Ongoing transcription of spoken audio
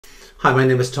Hi, my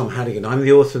name is Tom Haddigan. I'm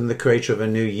the author and the creator of a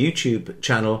new YouTube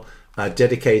channel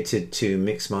dedicated to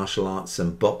mixed martial arts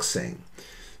and boxing.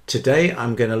 Today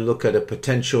I'm going to look at a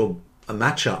potential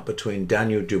matchup between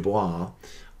Daniel Dubois,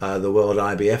 the world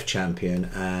IBF champion,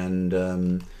 and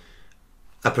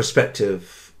a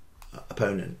prospective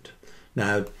opponent.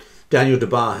 Now, Daniel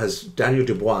Dubois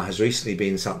has recently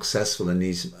been successful in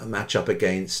his matchup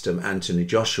against Anthony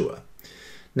Joshua.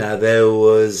 Now, there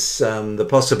was the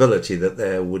possibility that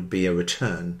there would be a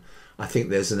return. I think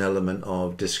there's an element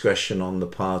of discretion on the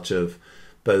part of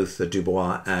both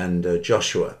Dubois and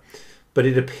Joshua. But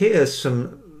it appears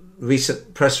from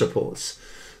recent press reports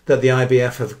that the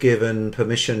IBF have given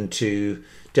permission to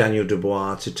Daniel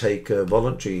Dubois to take a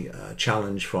voluntary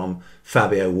challenge from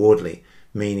Fabio Wardley,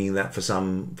 meaning that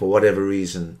for whatever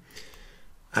reason,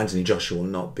 Anthony Joshua will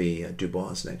not be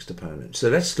Dubois' next opponent. So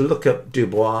let's look at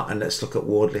Dubois and let's look at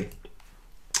Wardley.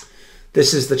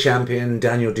 This is the champion,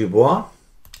 Daniel Dubois.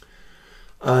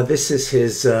 This is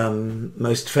his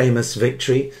most famous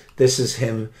victory. This is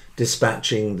him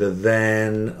dispatching the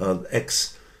then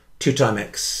two-time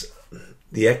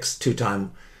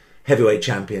heavyweight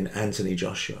champion Anthony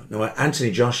Joshua. Now,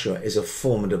 Anthony Joshua is a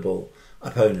formidable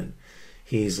opponent.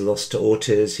 He's lost to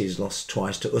Ortiz. He's lost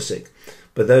twice to Usyk.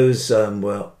 But those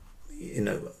were,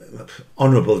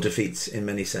 honourable defeats in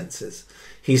many senses.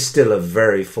 He's still a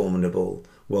very formidable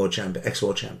world champion,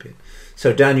 ex-world champion.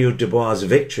 So Daniel Dubois'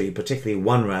 victory, particularly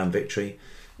one-round victory,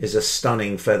 is a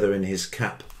stunning feather in his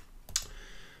cap.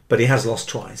 But he has lost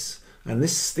twice, and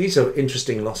these are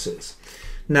interesting losses.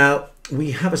 Now,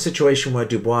 we have a situation where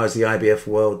Dubois is the IBF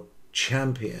world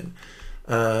champion,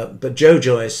 but Joe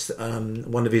Joyce,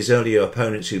 one of his earlier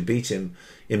opponents who beat him,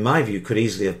 in my view, could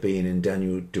easily have been in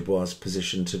Daniel Dubois'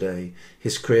 position today.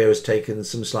 His career has taken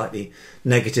some slightly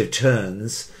negative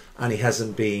turns, and he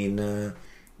hasn't been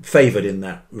favoured in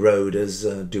that road as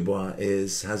Dubois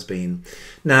has been.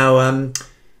 Now,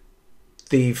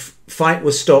 the fight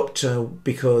was stopped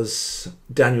because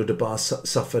Daniel Dubois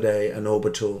suffered an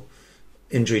orbital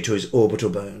injury to his orbital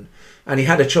bone, and he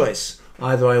had a choice.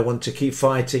 Either I want to keep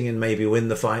fighting and maybe win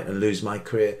the fight and lose my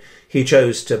career. He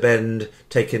chose to bend,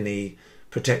 take a knee,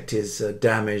 protect his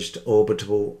damaged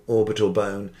orbital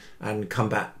bone, and come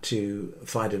back to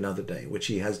fight another day, which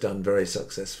he has done very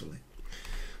successfully.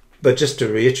 But just to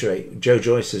reiterate, Joe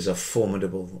Joyce is a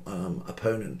formidable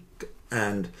opponent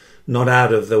and not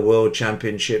out of the World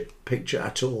Championship picture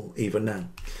at all, even now.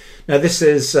 Now, this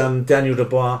is Daniel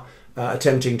Dubois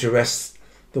attempting to wrest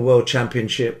the World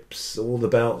Championships, all the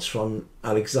belts from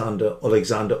Alexander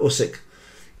Usyk.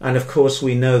 And of course,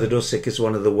 we know that Usyk is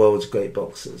one of the world's great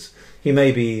boxers. He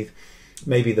may be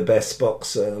the best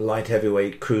boxer, light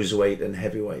heavyweight, cruiserweight and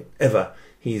heavyweight ever.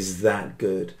 He's that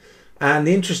good. And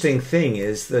the interesting thing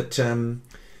is that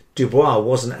Dubois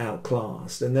wasn't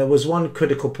outclassed. And there was one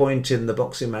critical point in the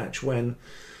boxing match when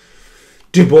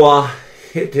Dubois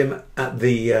hit him at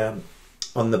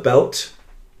on the belt,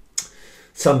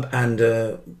 and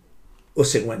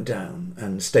Usyk went down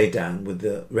and stayed down with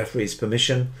the referee's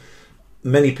permission.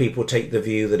 Many people take the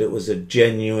view that it was a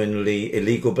genuinely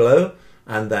illegal blow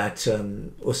and that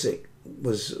Usyk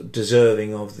was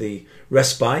deserving of the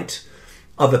respite.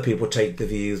 Other people take the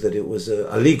view that it was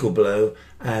a legal blow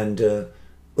and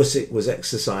Usyk was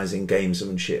exercising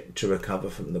gamesmanship to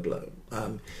recover from the blow.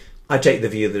 I take the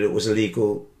view that it was a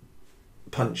legal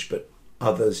punch, but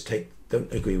others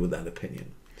don't agree with that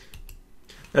opinion.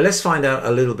 Now let's find out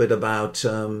a little bit about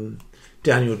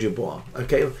Daniel Dubois.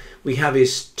 Okay, we have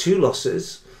his two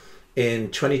losses.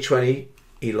 In 2020,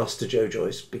 he lost to Joe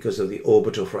Joyce because of the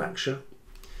orbital fracture.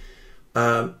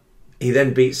 He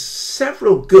then beats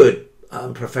several good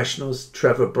professionals,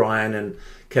 Trevor Bryan and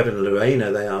Kevin Lorena.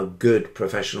 They are good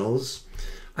professionals.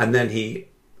 And then he,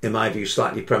 in my view,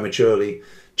 slightly prematurely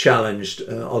challenged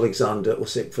Alexander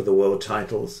Usyk for the world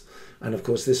titles. And of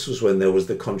course, this was when there was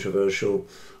the controversial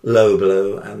low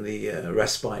blow and the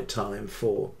respite time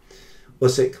for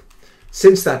Usyk.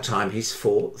 Since that time, he's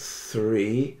fought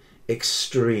three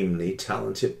extremely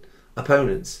talented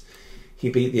opponents. He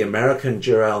beat the American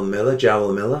Jarrell Miller.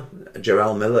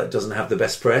 Jarrell Miller doesn't have the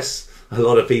best press. A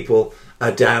lot of people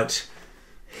doubt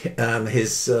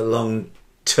his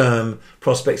long-term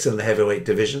prospects in the heavyweight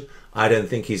division. I don't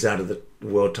think he's out of the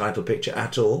world title picture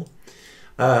at all.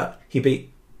 He beat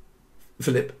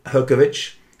Filip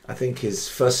Hrgović, I think his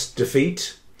first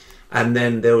defeat. And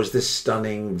then there was this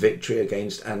stunning victory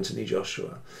against Anthony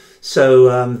Joshua.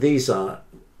 So these are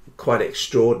quite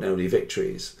extraordinary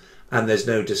victories. And there's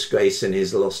no disgrace in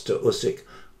his loss to Usyk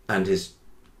and his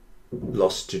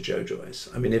loss to Joe Joyce.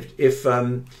 I mean, if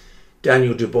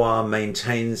Daniel Dubois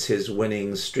maintains his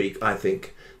winning streak, I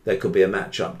think there could be a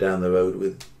match-up down the road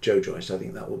with Joe Joyce. I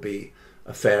think that will be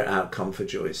a fair outcome for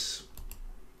Joyce.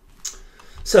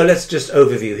 So let's just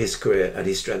overview his career and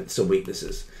his strengths and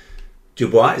weaknesses.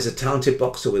 Dubois is a talented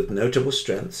boxer with notable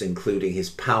strengths, including his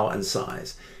power and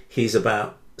size. He's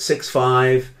about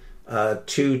 6'5",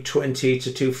 220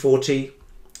 to 240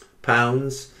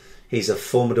 pounds. He's a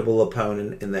formidable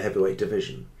opponent in the heavyweight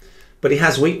division. But he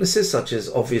has weaknesses, such as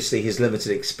obviously his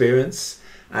limited experience,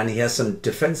 and he has some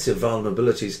defensive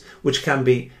vulnerabilities which can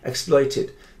be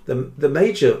exploited. The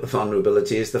major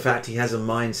vulnerability is the fact he has a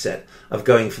mindset of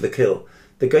going for the kill.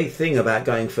 The great thing about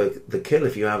going for the kill,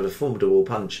 if you have a formidable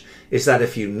punch, is that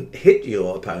if you hit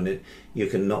your opponent, you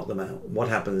can knock them out. What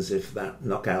happens if that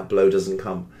knockout blow doesn't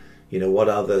come? You know, what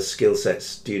other skill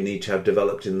sets do you need to have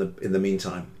developed in the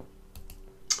meantime?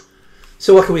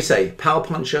 So what can we say? Power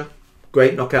puncher,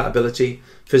 great knockout ability,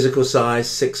 physical size,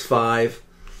 6'5",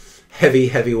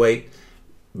 heavyweight,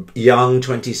 young,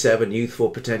 27,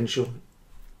 youthful potential,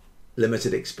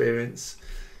 limited experience.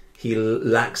 He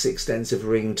lacks extensive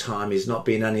ring time. He's not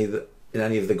been in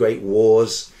any of the great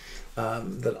wars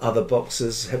that other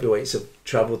boxers, heavyweights, have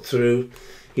travelled through.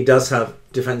 He does have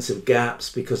defensive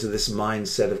gaps because of this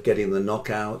mindset of getting the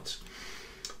knockout.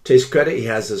 To his credit, he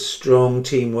has a strong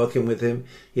team working with him.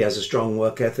 He has a strong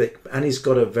work ethic, and he's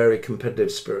got a very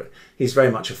competitive spirit. He's very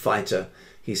much a fighter.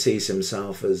 He sees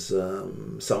himself as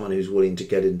someone who's willing to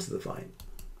get into the fight.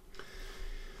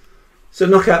 So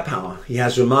knockout power. He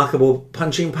has remarkable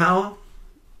punching power,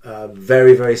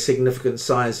 very, very significant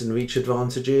size and reach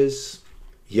advantages,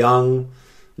 young,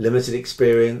 limited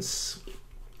experience.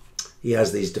 He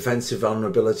has these defensive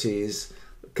vulnerabilities,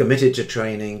 committed to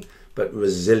training, but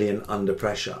resilient under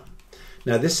pressure.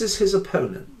 Now this is his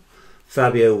opponent,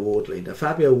 Fabio Wardley. Now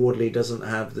Fabio Wardley doesn't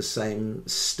have the same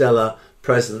stellar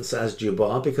presence as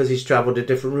Dubois because he's travelled a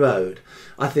different road.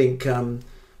 I think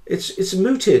it's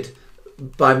mooted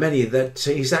by many that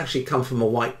he's actually come from a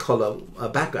white collar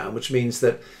background, which means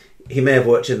that he may have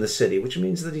worked in the city, which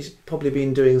means that he's probably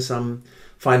been doing some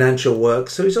financial work.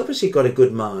 So he's obviously got a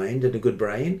good mind and a good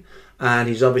brain, and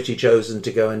he's obviously chosen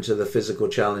to go into the physical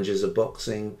challenges of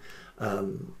boxing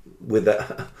with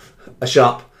a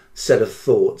sharp set of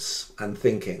thoughts and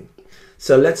thinking.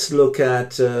 So let's look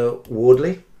at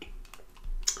Wardley.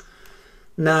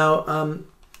 Now,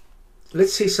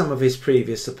 let's see some of his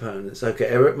previous opponents. Okay,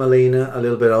 Eric Molina, a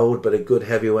little bit old, but a good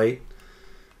heavyweight.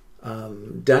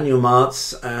 Daniel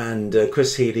Martz and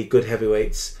Chris Healy, good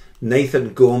heavyweights.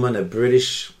 Nathan Gorman, a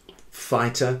British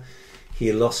fighter.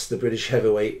 He lost the British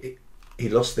heavyweight. He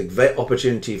lost the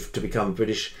opportunity to become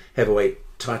British heavyweight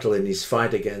title in his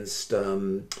fight against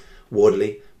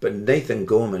Wardley. But Nathan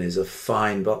Gorman is a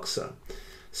fine boxer,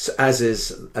 as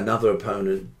is another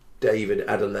opponent, David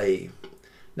Adelaide.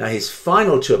 Now his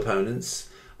final two opponents,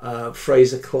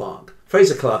 Fraser Clark.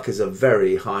 Fraser Clark is a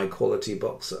very high quality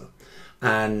boxer,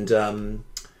 and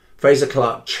Fraser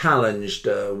Clark challenged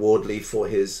Wardley for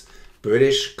his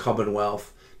British,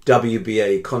 Commonwealth,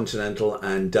 WBA Continental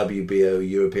and WBO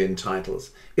European titles.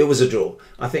 It was a draw.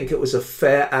 I think it was a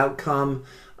fair outcome.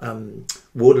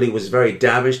 Wardley was very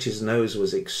damaged. His nose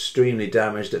was extremely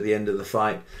damaged at the end of the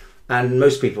fight, and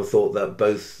most people thought that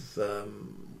both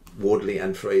Wardley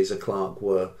and Fraser Clark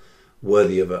were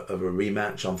worthy of a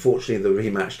rematch. Unfortunately, the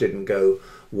rematch didn't go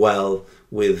well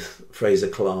with Fraser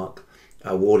Clark.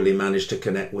 Wardley managed to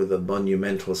connect with a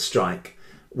monumental strike,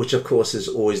 which of course is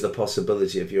always the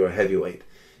possibility if you're a heavyweight.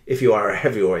 If you are a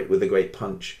heavyweight with a great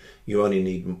punch, you only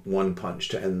need one punch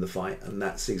to end the fight, and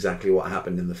that's exactly what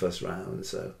happened in the first round.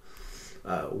 So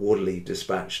Wardley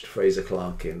dispatched Fraser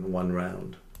Clark in one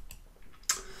round.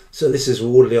 So this is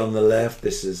Wardley on the left.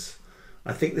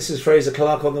 I think this is Fraser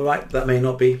Clark on the right. That may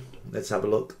not be. Let's have a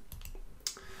look.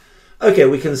 Okay,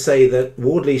 we can say that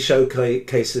Wardley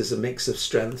showcases a mix of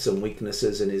strengths and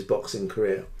weaknesses in his boxing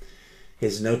career.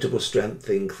 His notable strength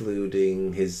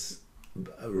including his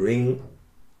ring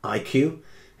IQ,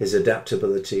 his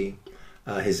adaptability,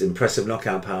 his impressive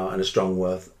knockout power and a strong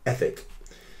work ethic.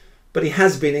 But he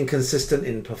has been inconsistent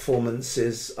in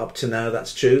performances up to now,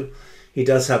 that's true. He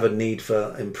does have a need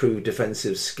for improved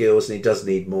defensive skills and he does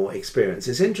need more experience.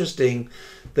 It's interesting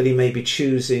that he may be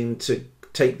choosing to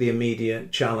take the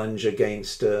immediate challenge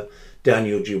against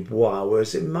Daniel Dubois,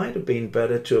 whereas it might have been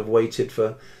better to have waited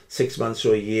for 6 months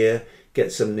or a year,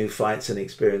 get some new fights and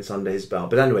experience under his belt.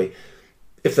 But anyway,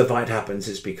 if the fight happens,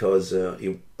 it's because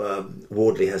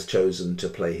Wardley has chosen to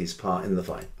play his part in the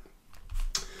fight.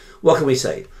 What can we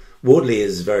say? Wardley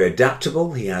is very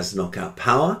adaptable. He has knockout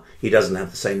power. He doesn't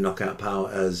have the same knockout power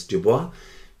as Dubois.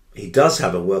 He does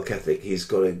have a work ethic. He's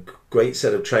got a great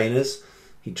set of trainers.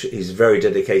 He's very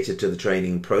dedicated to the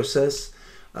training process.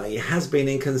 He has been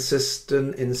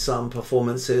inconsistent in some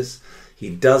performances. He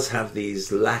does have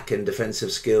these lack in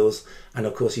defensive skills, and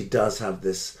of course he does have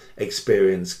this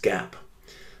experience gap.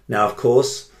 Now, of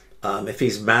course, if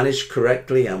he's managed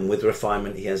correctly and with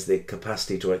refinement, he has the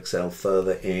capacity to excel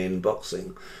further in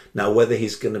boxing. Now, whether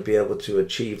he's going to be able to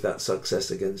achieve that success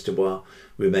against Dubois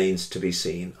remains to be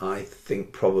seen. I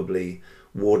think probably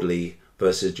Wardley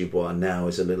versus Dubois now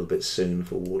is a little bit soon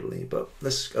for Wardley, but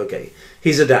that's okay.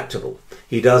 He's adaptable.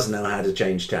 He does know how to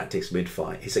change tactics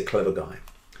mid-fight. He's a clever guy.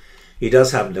 He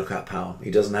does have knockout power. He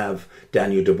doesn't have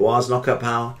Daniel Dubois' knockout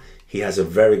power. He has a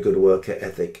very good work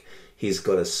ethic. He's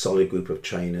got a solid group of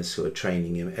trainers who are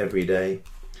training him every day.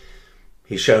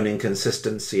 He's shown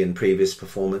inconsistency in previous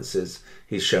performances.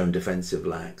 He's shown defensive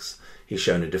lacks. He's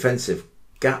shown a defensive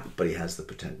gap, but he has the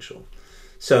potential.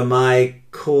 So my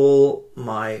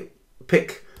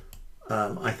pick,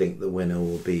 I think the winner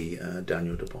will be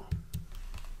Daniel Dubois.